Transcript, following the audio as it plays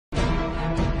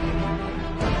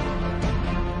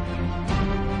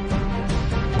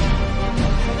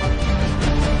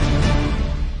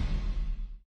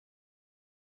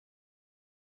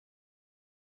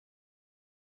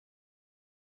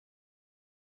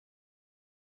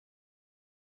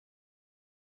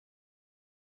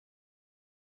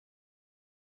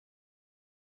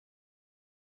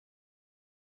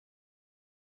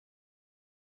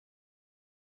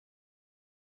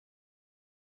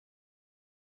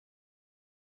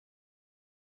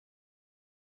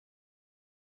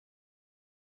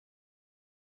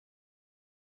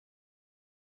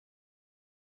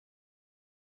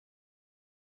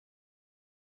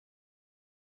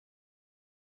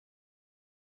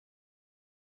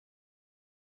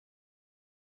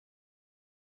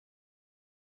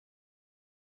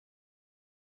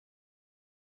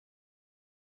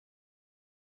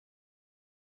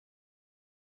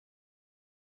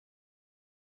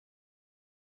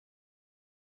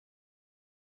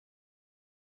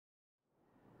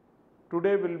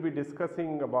Today we'll be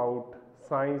discussing about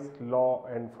science, law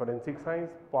and forensic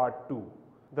science part 2.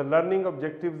 The learning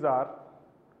objectives are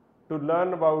to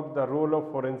learn about the role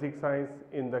of forensic science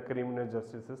in the criminal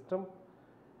justice system,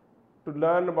 to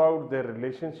learn about their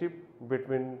relationship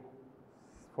between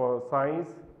for science,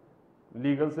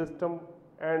 legal system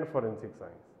and forensic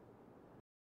science.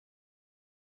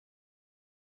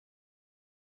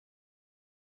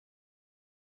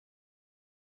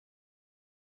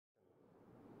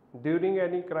 During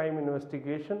any crime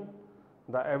investigation,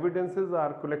 the evidences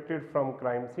are collected from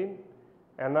crime scene,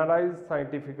 analyzed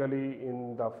scientifically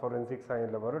in the forensic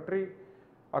science laboratory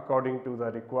according to the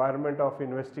requirement of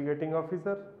investigating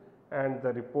officer, and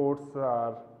the reports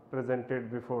are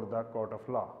presented before the court of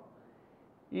law.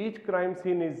 Each crime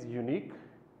scene is unique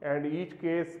and each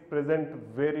case presents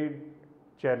varied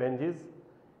challenges.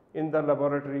 In the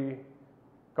laboratory,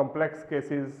 complex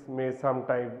cases may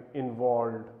sometimes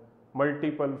involve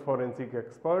multiple forensic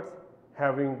experts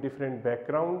having different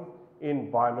backgrounds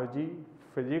in biology,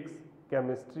 physics,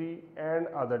 chemistry and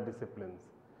other disciplines.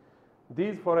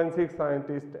 These forensic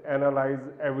scientists analyze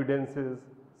evidences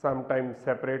sometimes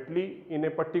separately in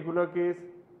a particular case.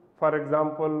 For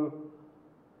example,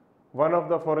 one of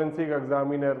the forensic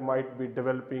examiner might be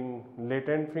developing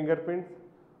latent fingerprints.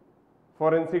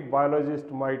 Forensic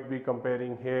biologist might be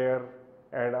comparing hair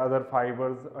and other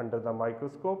fibers under the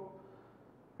microscope,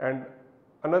 and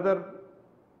another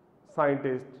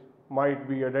scientist might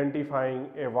be identifying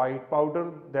a white powder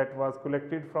that was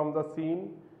collected from the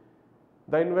scene.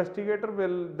 The investigator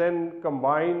will then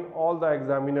combine all the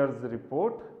examiner's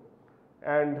report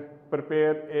and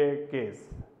prepare a case.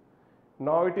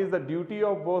 Now it is the duty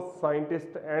of both scientist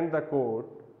and the court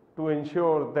to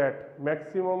ensure that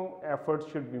maximum efforts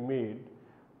should be made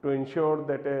to ensure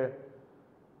that a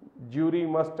jury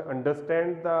must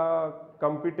understand the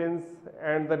competence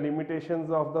and the limitations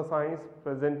of the science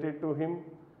presented to him.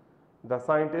 The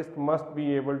scientist must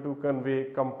be able to convey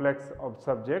complex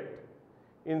subject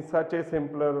in such a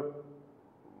simpler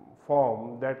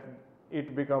form that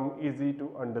it become easy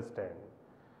to understand.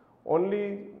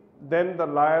 Only then the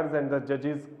lawyers and the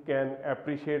judges can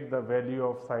appreciate the value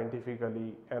of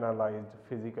scientifically analyzed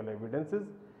physical evidences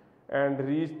and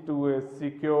reach to a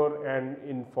secure and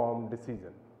informed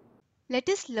decision. Let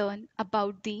us learn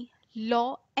about the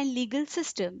law and legal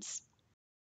systems.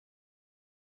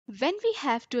 When we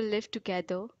have to live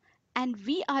together and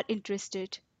we are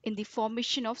interested in the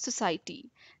formation of society,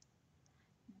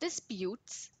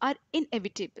 disputes are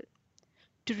inevitable.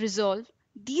 To resolve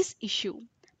these issues,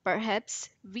 perhaps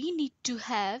we need to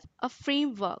have a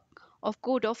framework of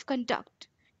code of conduct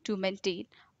to maintain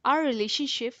our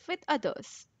relationship with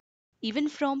others. Even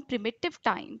from primitive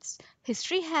times,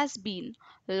 history has been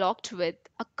locked with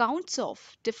accounts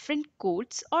of different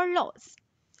codes or laws.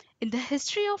 In the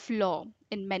history of law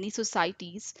in many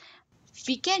societies,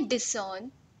 we can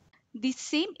discern the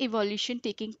same evolution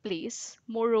taking place,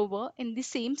 moreover, in the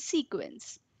same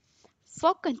sequence.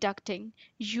 For conducting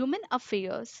human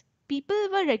affairs, people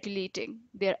were regulating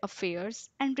their affairs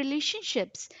and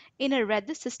relationships in a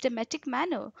rather systematic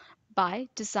manner by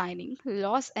designing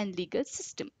laws and legal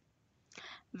systems,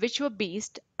 which were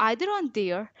based either on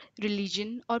their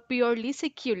religion or purely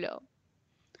secular.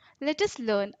 Let us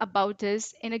learn about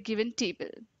this in a given table.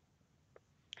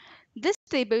 This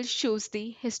table shows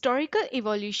the historical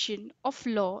evolution of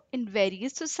law in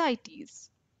various societies.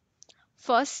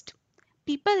 First,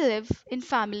 people live in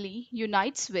family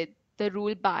unites with the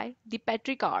rule by the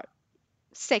patriarch.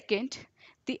 Second,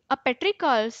 a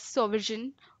patriarchal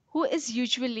sovereign who is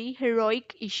usually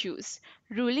heroic issues,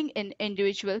 ruling in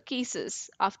individual cases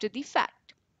after the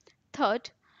fact. Third,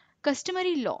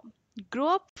 customary law grow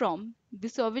up from the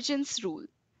sovereign's rule.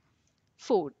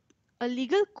 Fourth, a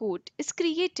legal code is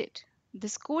created.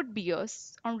 This code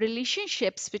bears on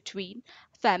relationships between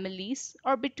families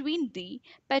or between the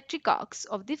patriarchs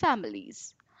of the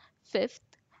families. Fifth,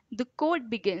 the code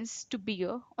begins to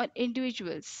bear on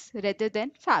individuals rather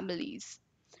than families.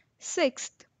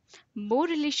 Sixth, more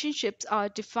relationships are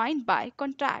defined by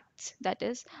contracts, that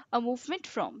is, a movement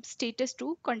from status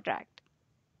to contract.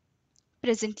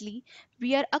 Presently,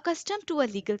 we are accustomed to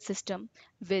a legal system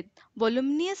with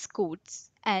voluminous codes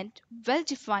and well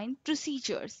defined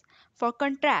procedures for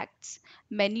contracts.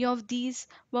 Many of these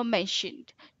were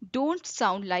mentioned don't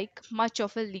sound like much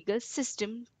of a legal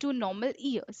system to normal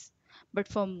ears. But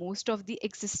for most of the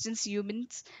existence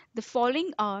humans, the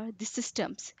following are the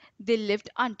systems they lived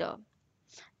under.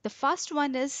 The first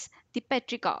one is the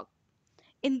patriarch.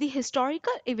 In the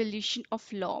historical evolution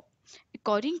of law,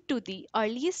 According to the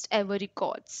earliest ever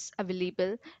records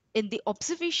available in the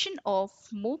observation of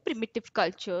more primitive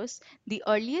cultures, the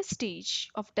earliest stage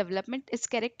of development is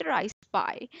characterized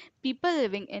by people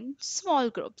living in small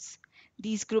groups.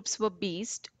 These groups were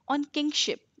based on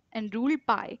kingship and ruled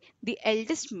by the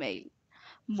eldest male.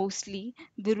 Mostly,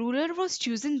 the ruler was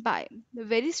chosen by the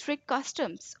very strict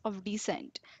customs of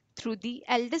descent through the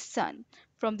eldest son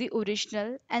from the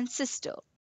original ancestor.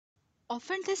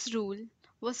 Often this rule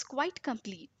was quite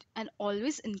complete and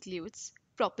always includes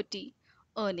property,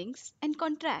 earnings, and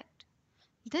contract.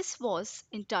 This was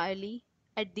entirely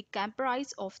at the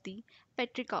caprice of the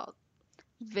patriarch,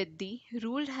 with the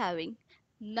rule having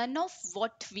none of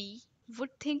what we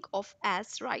would think of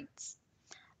as rights.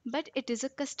 But it is a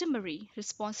customary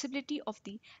responsibility of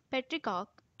the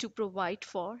patriarch to provide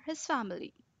for his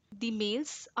family. The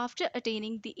males, after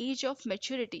attaining the age of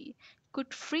maturity,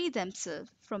 could free themselves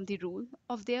from the rule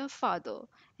of their father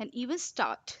and even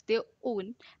start their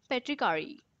own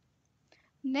patriarchy.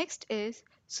 Next is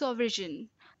sovereign.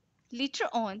 Later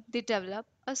on, they develop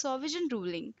a sovereign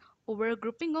ruling over a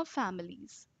grouping of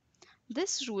families.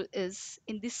 This rule is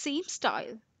in the same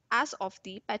style as of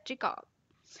the patriarch.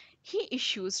 He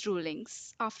issues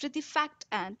rulings after the fact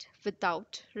and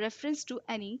without reference to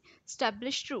any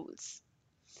established rules.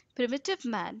 Primitive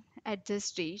man at this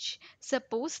stage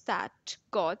supposed that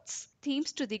gods,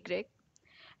 themes to the Greek,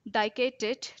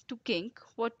 dictated to king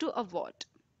what to award.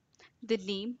 The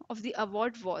name of the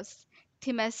award was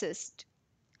Themacist.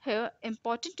 Here,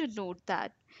 important to note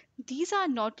that these are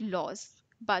not laws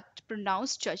but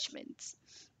pronounced judgments.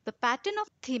 The pattern of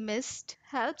themist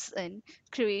helps in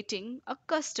creating a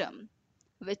custom,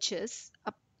 which is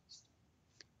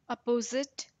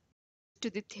opposite to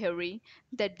the theory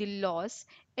that the laws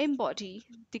embody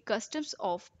the customs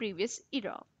of previous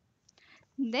era.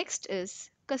 Next is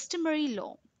customary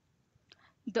law.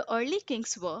 The early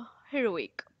kings were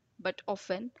heroic, but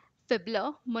often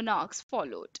feebler monarchs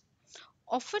followed.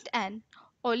 Often an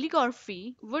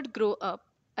oligarchy would grow up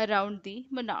around the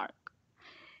monarch.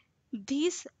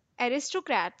 These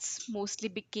aristocrats mostly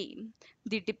became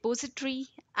the depository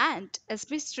and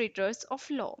administrators of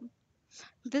law.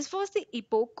 This was the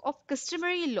epoch of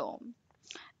customary law.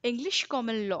 English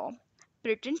common law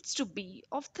pretends to be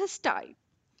of this type.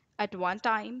 At one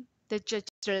time, the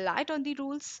judges relied on the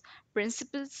rules,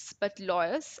 principles, but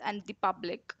lawyers and the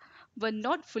public were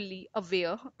not fully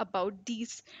aware about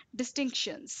these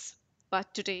distinctions.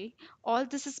 But today, all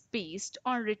this is based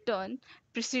on written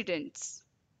precedents.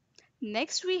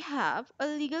 Next, we have a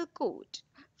legal code.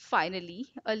 Finally,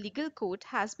 a legal code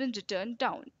has been written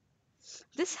down.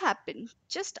 This happened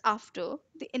just after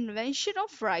the invention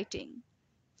of writing.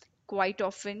 Quite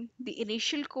often, the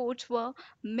initial codes were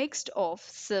mixed of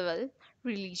civil,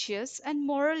 religious, and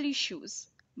moral issues.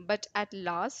 But at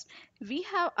last, we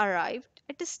have arrived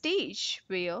at a stage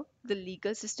where the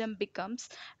legal system becomes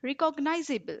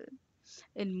recognizable.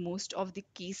 In most of the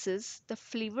cases, the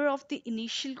flavor of the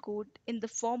initial code in the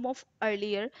form of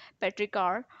earlier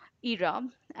patriarchal era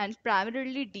and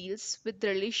primarily deals with the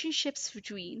relationships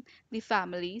between the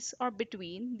families or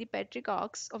between the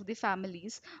patriarchs of the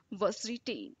families was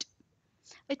retained.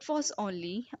 It was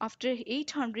only after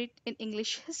 800 in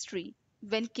English history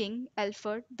when King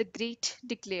Alfred the Great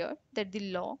declared that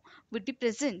the law would be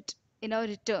present in our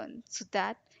return so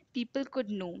that people could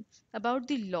know about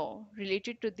the law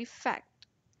related to the fact.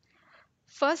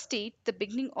 First state the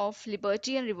beginning of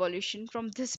liberty and revolution from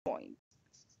this point.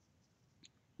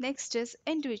 Next is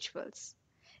individuals.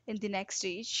 In the next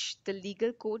stage, the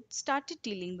legal code started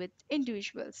dealing with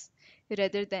individuals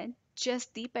rather than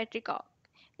just the patriarch.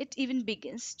 It even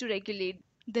begins to regulate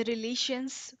the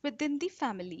relations within the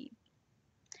family.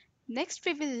 Next,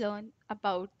 we will learn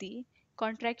about the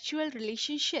contractual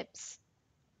relationships.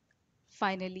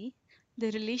 Finally,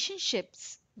 the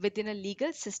relationships within a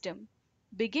legal system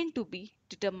begin to be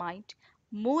determined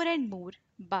more and more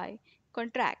by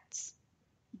contracts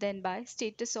than by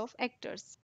status of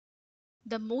actors.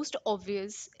 The most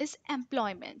obvious is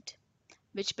employment,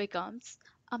 which becomes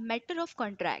a matter of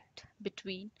contract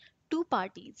between two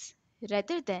parties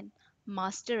rather than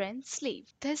master and slave.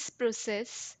 This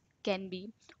process can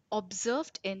be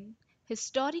observed in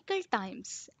historical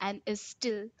times and is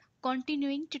still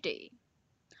continuing today.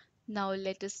 Now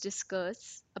let us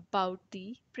discuss about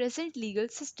the present legal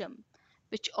system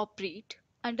which operate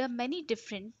under many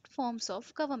different forms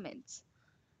of governments.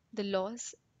 The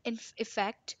laws in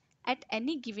effect at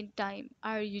any given time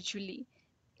are usually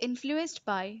influenced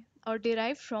by or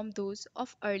derived from those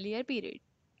of earlier period.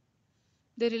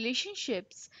 The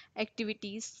relationships,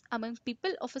 activities among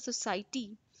people of a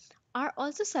society are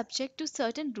also subject to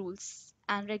certain rules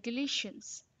and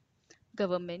regulations.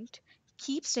 Government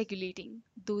keeps regulating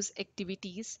those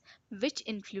activities which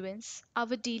influence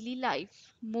our daily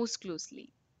life most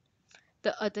closely.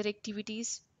 The other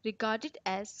activities regarded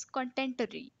as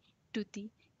contemptory to the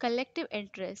collective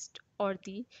interest or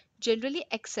the generally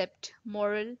accepted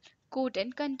moral code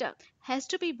and conduct has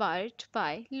to be barred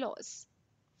by laws.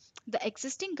 The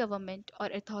existing government or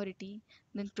authority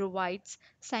then provides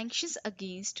sanctions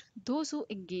against those who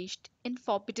engaged in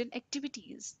forbidden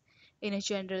activities. In a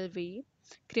general way,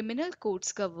 criminal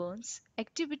codes governs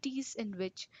activities in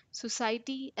which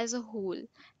society as a whole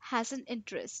has an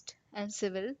interest, and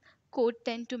civil code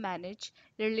tend to manage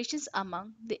relations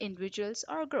among the individuals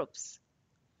or groups.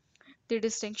 The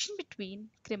distinction between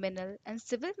criminal and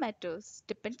civil matters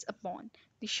depends upon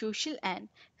the social and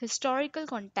historical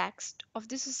context of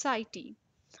the society.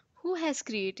 Who has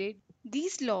created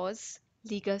these laws?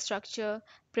 Legal structure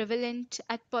prevalent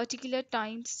at particular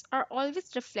times are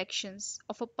always reflections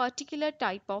of a particular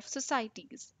type of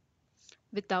societies.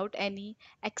 Without any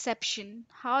exception,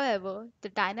 however, the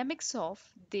dynamics of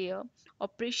their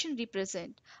operation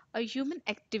represent a human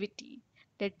activity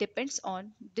that depends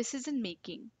on decision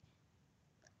making.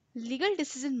 Legal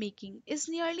decision making is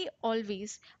nearly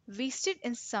always vested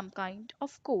in some kind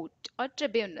of court or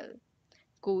tribunal.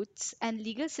 Courts and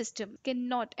legal system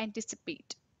cannot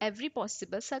anticipate every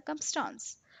possible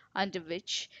circumstance under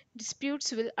which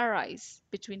disputes will arise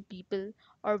between people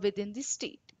or within the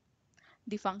state.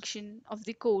 The function of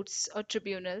the courts or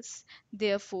tribunals,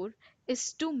 therefore,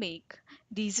 is to make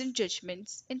reasoned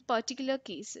judgments in particular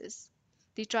cases.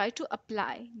 They try to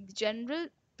apply the general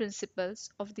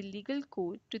principles of the legal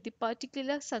code to the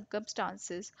particular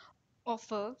circumstances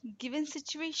of a given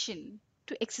situation.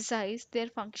 To exercise their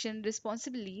function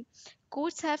responsibly,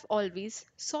 courts have always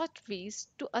sought ways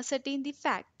to ascertain the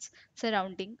facts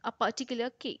surrounding a particular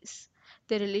case.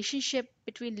 The relationship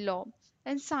between law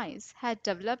and science had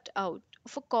developed out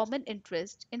of a common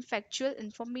interest in factual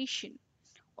information,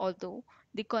 although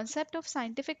the concept of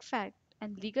scientific fact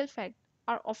and legal fact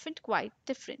are often quite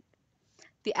different.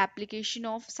 The application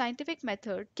of scientific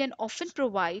method can often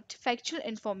provide factual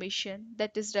information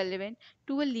that is relevant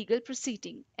to a legal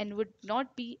proceeding and would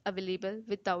not be available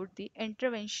without the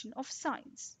intervention of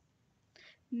science.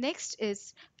 Next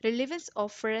is relevance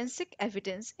of forensic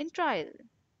evidence in trial.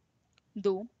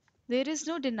 Though there is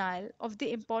no denial of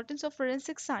the importance of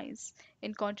forensic science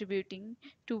in contributing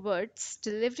towards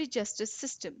delivery justice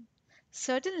system,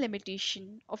 certain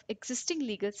limitation of existing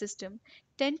legal system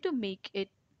tend to make it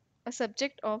a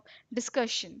subject of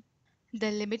discussion. The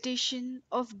limitation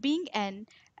of being an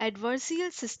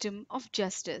adversarial system of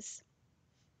justice.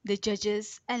 The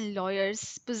judges and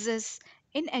lawyers possess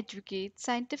inadequate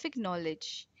scientific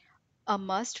knowledge, a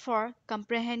must for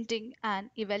comprehending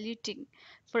and evaluating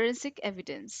forensic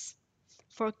evidence,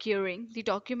 for curing the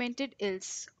documented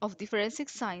ills of the forensic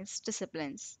science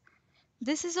disciplines.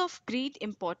 This is of great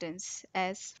importance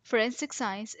as forensic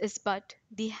science is but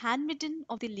the handmaiden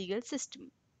of the legal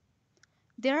system.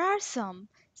 There are some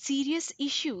serious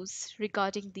issues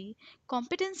regarding the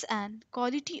competence and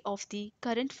quality of the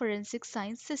current forensic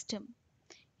science system.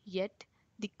 Yet,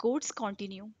 the courts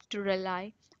continue to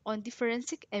rely on the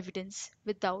forensic evidence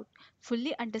without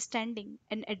fully understanding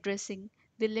and addressing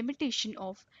the limitation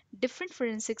of different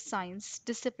forensic science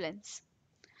disciplines.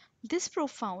 This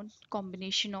profound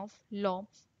combination of law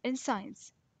and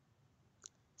science,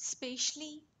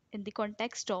 especially in the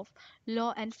context of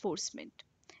law enforcement,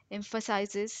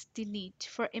 emphasizes the need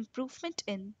for improvement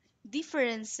in the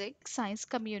forensic science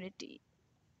community.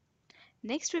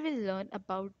 Next, we will learn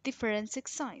about the forensic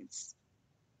science.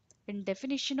 In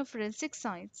definition of forensic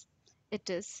science, it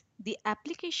is the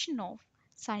application of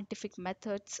scientific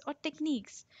methods or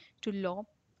techniques to law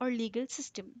or legal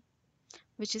system,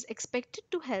 which is expected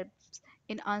to help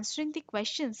in answering the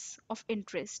questions of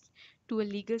interest to a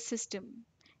legal system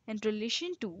in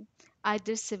relation to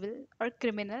either civil or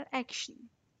criminal action.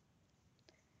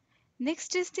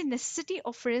 Next is the necessity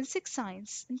of forensic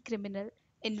science in criminal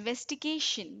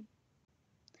investigation.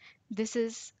 This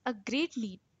is a great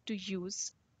need to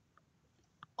use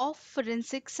of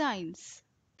forensic science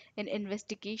in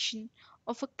investigation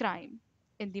of a crime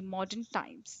in the modern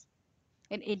times.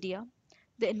 In India,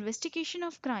 the investigation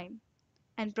of crime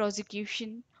and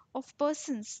prosecution of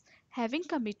persons having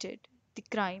committed the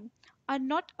crime are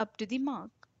not up to the mark.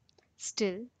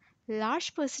 Still,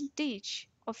 large percentage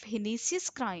of heinous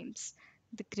crimes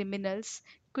the criminals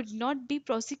could not be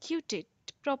prosecuted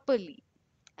properly,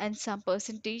 and some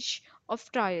percentage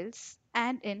of trials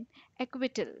and in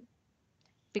acquittal.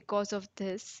 Because of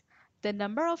this, the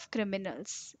number of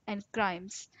criminals and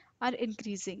crimes are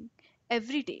increasing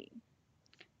every day.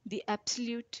 The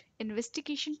absolute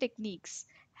investigation techniques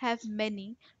have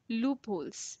many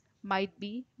loopholes, might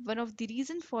be one of the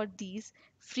reasons for these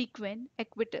frequent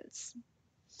acquittals.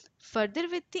 Further,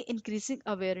 with the increasing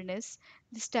awareness,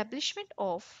 the establishment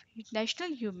of National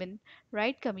Human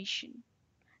Rights Commission,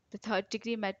 the third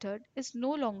degree method is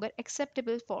no longer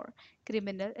acceptable for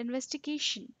criminal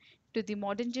investigation to the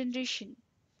modern generation,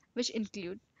 which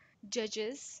include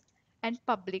judges and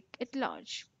public at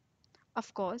large.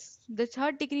 Of course, the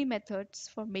third degree methods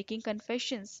for making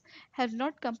confessions have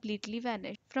not completely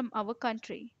vanished from our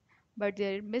country, but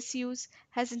their misuse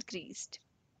has increased.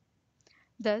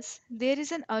 Thus, there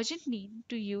is an urgent need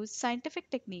to use scientific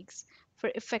techniques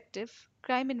for effective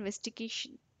crime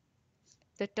investigation.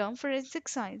 The term forensic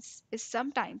science is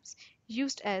sometimes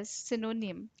used as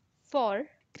synonym for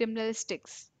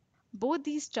criminalistics. Both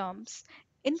these terms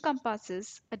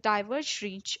encompasses a diverse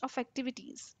range of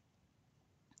activities.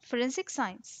 Forensic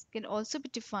science can also be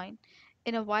defined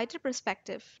in a wider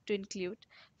perspective to include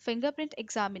fingerprint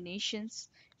examinations,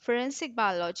 forensic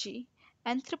biology,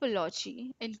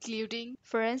 anthropology, including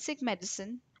forensic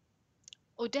medicine,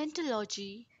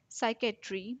 odontology,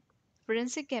 psychiatry,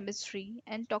 forensic chemistry,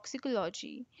 and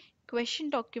toxicology, question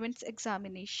documents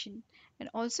examination, and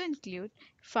also include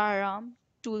firearm,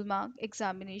 toolmark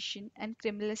examination, and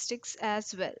criminalistics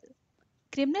as well.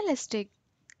 Criminalistic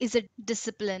is a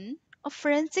discipline of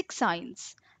forensic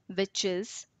science which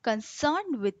is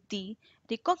concerned with the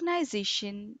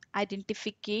recognition,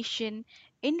 identification,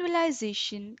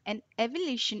 individualization, and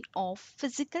evaluation of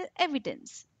physical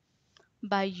evidence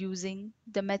by using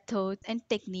the methods and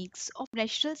techniques of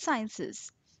natural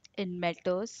sciences in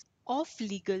matters of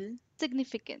legal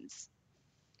significance.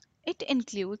 It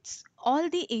includes all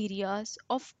the areas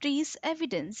of trace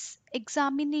evidence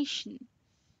examination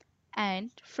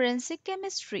and forensic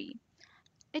chemistry.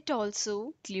 It also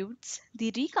includes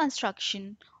the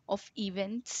reconstruction of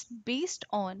events based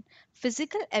on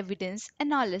physical evidence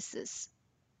analysis.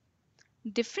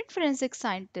 Different forensic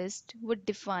scientists would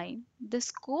define the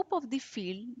scope of the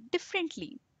field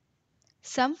differently.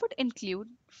 Some would include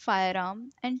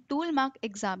firearm and tool mark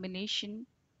examination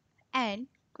and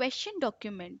question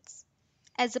documents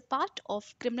as a part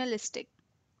of criminalistic.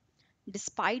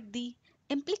 Despite the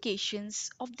implications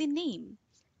of the name,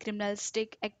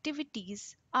 criminalistic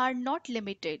activities are not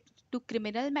limited to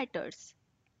criminal matters.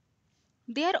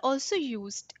 They are also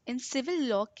used in civil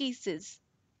law cases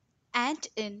and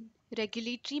in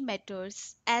regulatory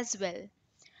matters as well.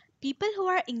 People who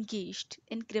are engaged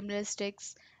in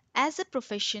criminalistics as a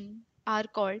profession are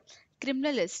called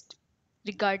criminalists,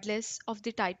 regardless of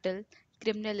the title,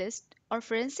 criminalist or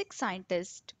forensic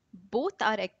scientist. Both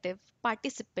are active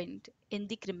participants in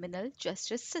the criminal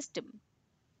justice system.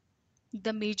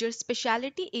 The major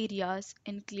specialty areas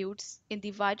includes in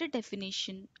the wider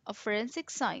definition of forensic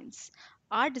science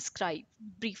are described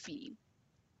briefly.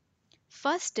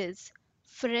 First is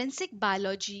forensic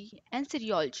biology and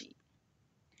serology.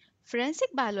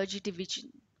 Forensic biology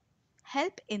division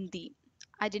help in the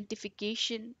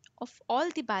identification of all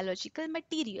the biological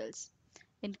materials,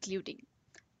 including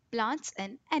plants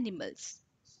and animals.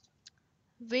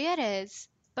 Whereas,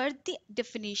 per the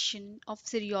definition of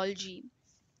serology,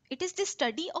 it is the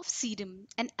study of serum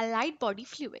and allied body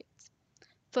fluids.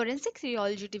 Forensic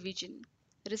serology division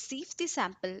receives the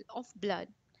sample of blood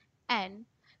and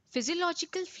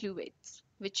physiological fluids,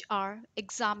 which are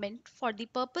examined for the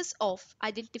purpose of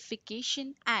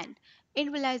identification and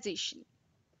individualization.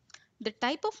 The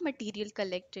type of material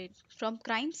collected from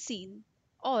crime scene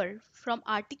or from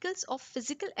articles of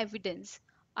physical evidence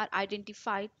are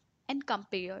identified and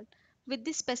compared with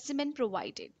the specimen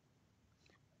provided.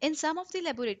 In some of the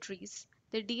laboratories,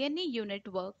 the DNA unit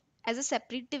work as a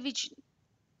separate division.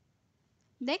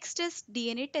 Next is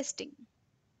DNA testing.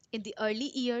 In the early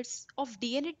years of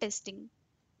DNA testing,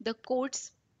 the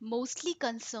courts mostly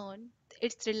concerned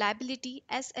its reliability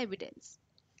as evidence.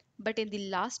 But in the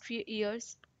last few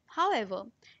years, however,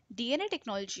 DNA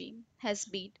technology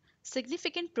has made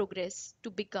significant progress to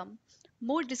become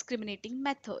more discriminating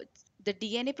methods. The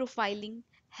DNA profiling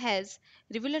has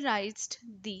revolutionized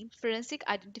the forensic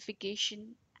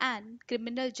identification and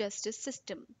criminal justice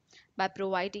system by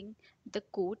providing the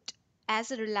court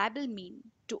as a reliable mean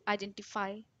to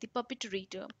identify the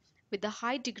perpetrator with a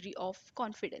high degree of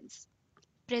confidence.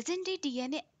 Present day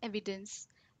DNA evidence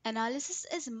analysis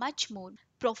is much more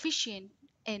proficient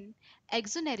in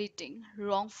exonerating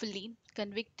wrongfully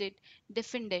convicted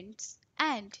defendants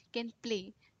and can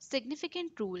play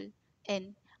significant role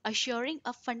in assuring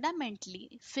a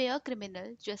fundamentally fair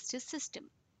criminal justice system.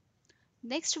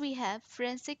 Next we have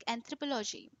forensic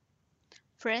anthropology.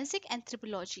 Forensic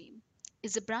anthropology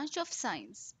is a branch of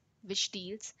science which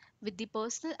deals with the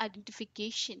personal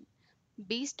identification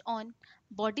based on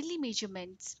bodily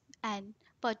measurements and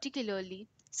particularly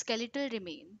skeletal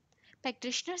remain.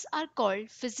 Practitioners are called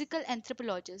physical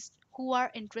anthropologists who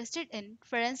are interested in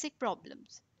forensic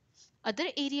problems. Other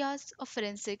areas of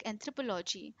forensic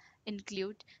anthropology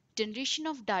include generation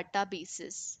of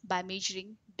databases by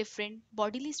measuring different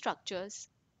bodily structures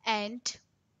and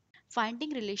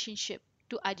finding relationship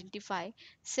to identify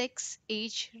sex,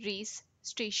 age, race,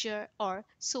 stature, or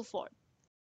so forth.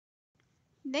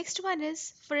 Next one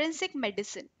is forensic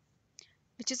medicine,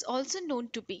 which is also known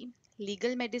to be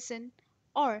legal medicine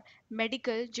or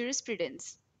medical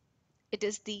jurisprudence. It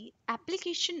is the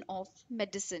application of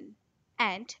medicine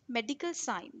and medical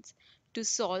science to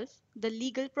solve the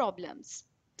legal problems.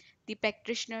 The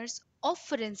practitioners of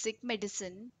forensic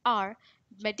medicine are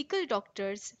medical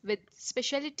doctors with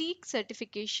specialty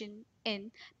certification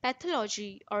in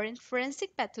pathology or in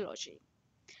forensic pathology.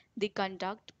 They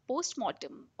conduct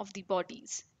post-mortem of the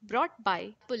bodies brought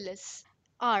by police,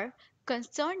 are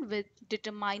concerned with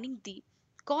determining the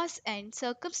cause and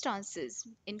circumstances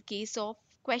in case of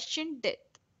questioned death.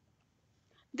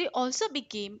 They also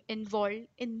became involved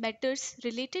in matters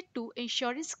related to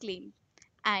insurance claims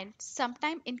and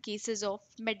sometimes in cases of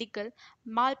medical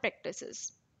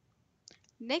malpractices.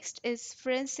 Next is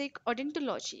forensic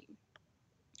odontology.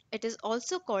 It is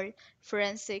also called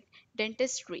forensic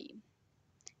dentistry.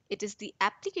 It is the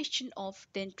application of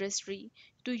dentistry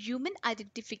to human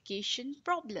identification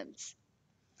problems.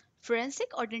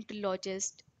 Forensic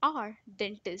odontologists are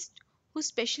dentists who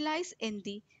specialize in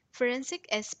the forensic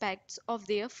aspects of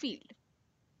their field.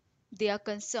 They are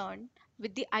concerned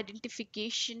with the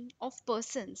identification of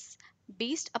persons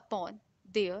based upon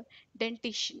their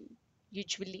dentition,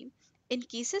 usually in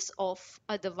cases of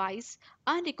otherwise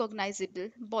unrecognizable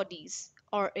bodies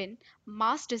or in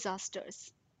mass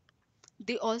disasters.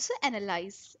 They also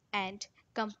analyze and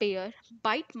compare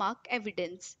bite mark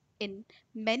evidence in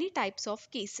many types of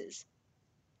cases.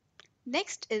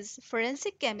 Next is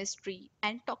forensic chemistry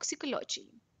and toxicology.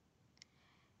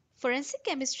 Forensic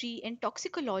chemistry and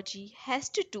toxicology has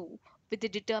to do with the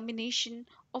determination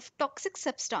of toxic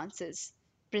substances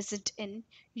present in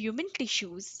human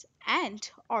tissues and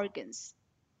organs.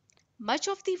 Much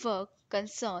of the work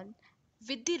concerned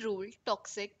with the role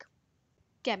toxic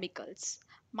chemicals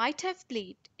might have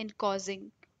played in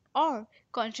causing or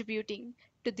contributing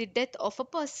to the death of a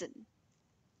person.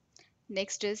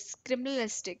 Next is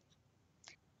criminalistic.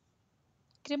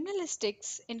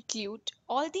 Criminalistics include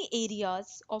all the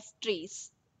areas of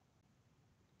trace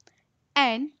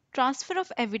and transfer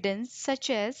of evidence such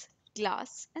as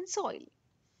glass and soil,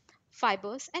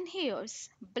 fibers and hairs,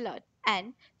 blood,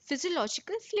 and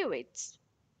physiological fluids.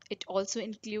 It also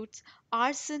includes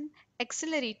arson,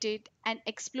 accelerated and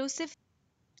explosive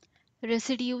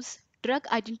residues, drug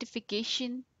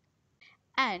identification,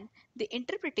 and the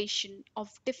interpretation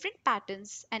of different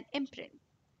patterns and imprint.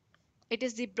 It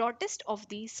is the broadest of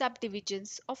the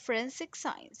subdivisions of forensic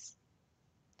science.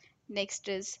 Next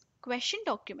is question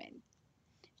document.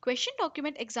 Question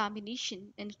document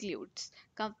examination includes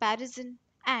comparison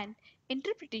and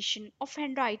interpretation of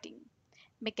handwriting,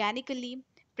 mechanically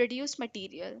produced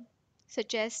material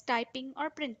such as typing or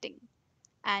printing,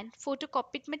 and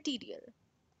photocopied material.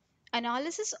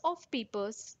 Analysis of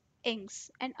papers,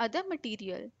 inks, and other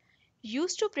material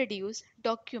used to produce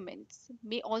documents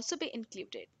may also be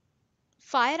included.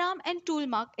 Firearm and tool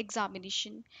mark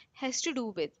examination has to do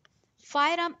with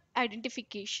firearm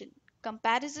identification,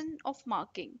 comparison of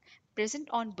marking present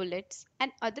on bullets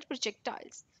and other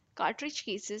projectiles, cartridge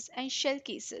cases, and shell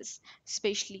cases,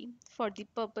 especially for the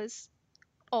purpose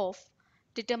of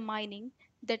determining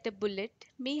that a bullet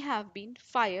may have been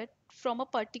fired from a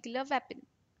particular weapon.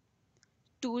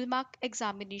 Tool mark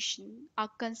examination are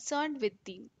concerned with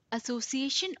the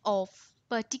association of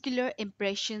particular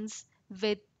impressions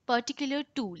with particular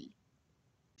tool.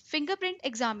 Fingerprint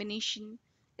examination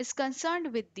is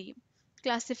concerned with the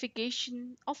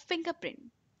classification of fingerprint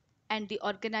and the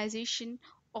organization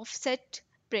of set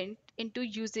print into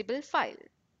usable file.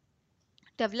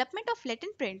 Development of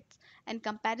latent prints and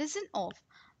comparison of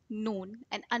known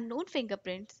and unknown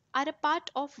fingerprints are a part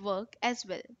of work as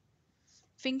well.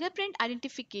 Fingerprint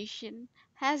identification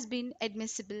has been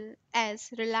admissible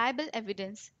as reliable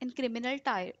evidence in criminal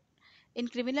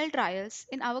trials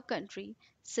in our country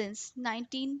since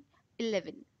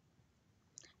 1911.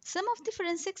 Some of the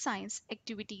forensic science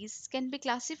activities can be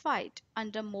classified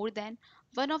under more than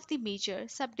one of the major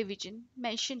subdivisions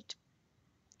mentioned.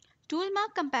 Tool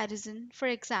mark comparison, for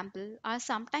example, are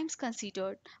sometimes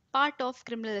considered part of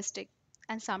criminalistic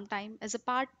and sometimes as a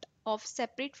part of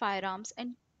separate firearms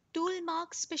and tool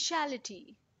mark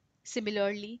specialty.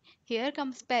 Similarly, hair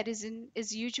comparison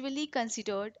is usually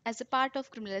considered as a part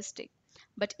of criminalistic,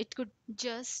 but it could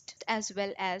just as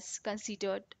well as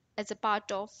considered as a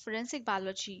part of forensic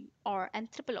biology or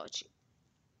anthropology.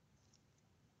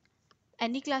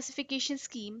 Any classification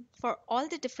scheme for all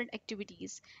the different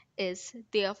activities is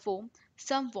therefore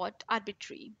somewhat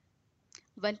arbitrary.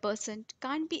 One person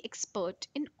can't be expert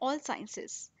in all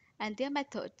sciences and their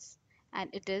methods, and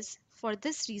it is for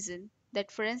this reason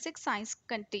that forensic science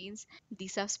contains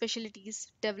these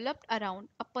subspecialties developed around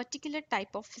a particular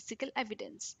type of physical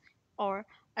evidence or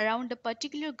around a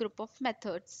particular group of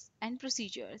methods and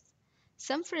procedures.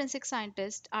 Some forensic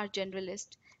scientists are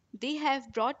generalists. They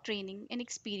have broad training and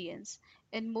experience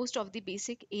in most of the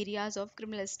basic areas of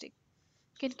criminalistic,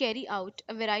 can carry out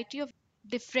a variety of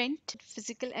different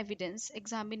physical evidence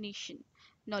examination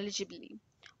knowledgeably,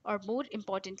 or more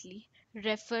importantly,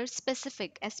 refer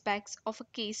specific aspects of a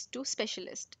case to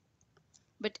specialists.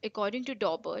 But according to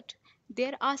Daubert,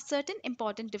 there are certain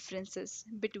important differences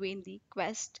between the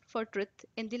quest for truth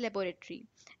in the laboratory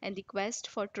and the quest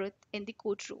for truth in the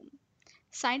courtroom.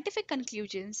 Scientific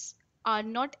conclusions are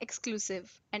not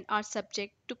exclusive and are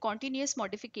subject to continuous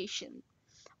modification.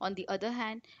 On the other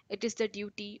hand, it is the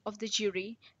duty of the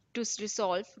jury to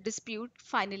resolve dispute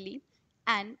finally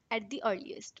and at the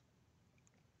earliest.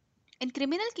 In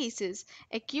criminal cases,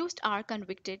 accused are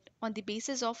convicted on the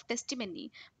basis of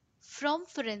testimony from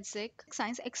forensic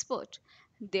science expert.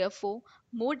 Therefore,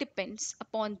 more depends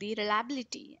upon the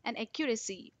reliability and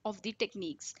accuracy of the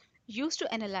techniques used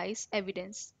to analyze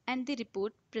evidence and the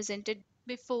report presented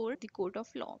before the court of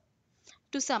law.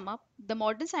 To sum up, the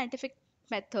modern scientific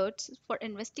methods for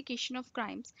investigation of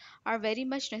crimes are very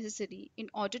much necessary in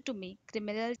order to make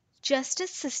criminal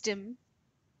justice system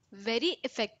very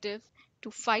effective to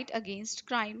fight against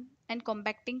crime and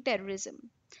combating terrorism.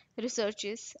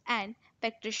 Researchers and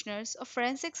practitioners of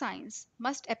forensic science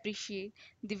must appreciate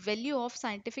the value of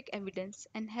scientific evidence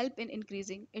and help in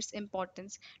increasing its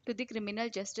importance to the criminal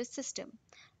justice system.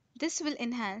 This will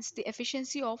enhance the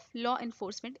efficiency of law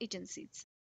enforcement agencies.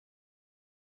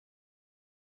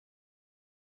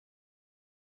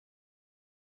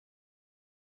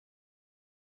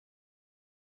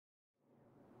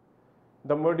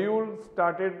 The module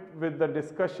started with the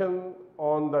discussion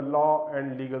on the law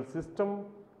and legal system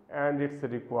and its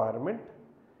requirement.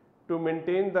 To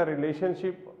maintain the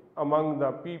relationship among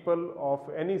the people of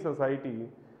any society,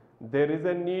 there is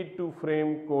a need to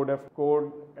frame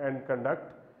code and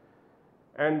conduct,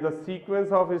 and the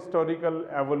sequence of historical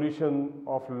evolution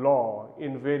of law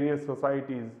in various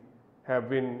societies have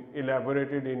been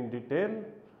elaborated in detail.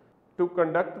 To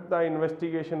conduct the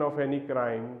investigation of any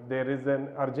crime, there is an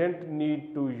urgent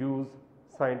need to use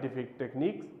scientific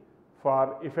techniques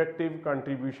for effective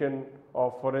contribution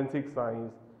of forensic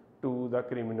science to the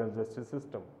criminal justice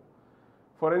system.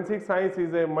 Forensic science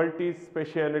is a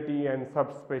multi-speciality and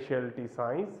subspecialty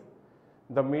science.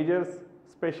 The major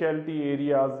specialty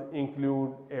areas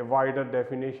include a wider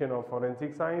definition of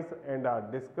forensic science and are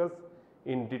discussed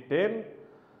in detail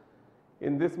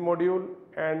in this module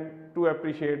and to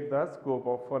appreciate the scope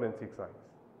of forensic science.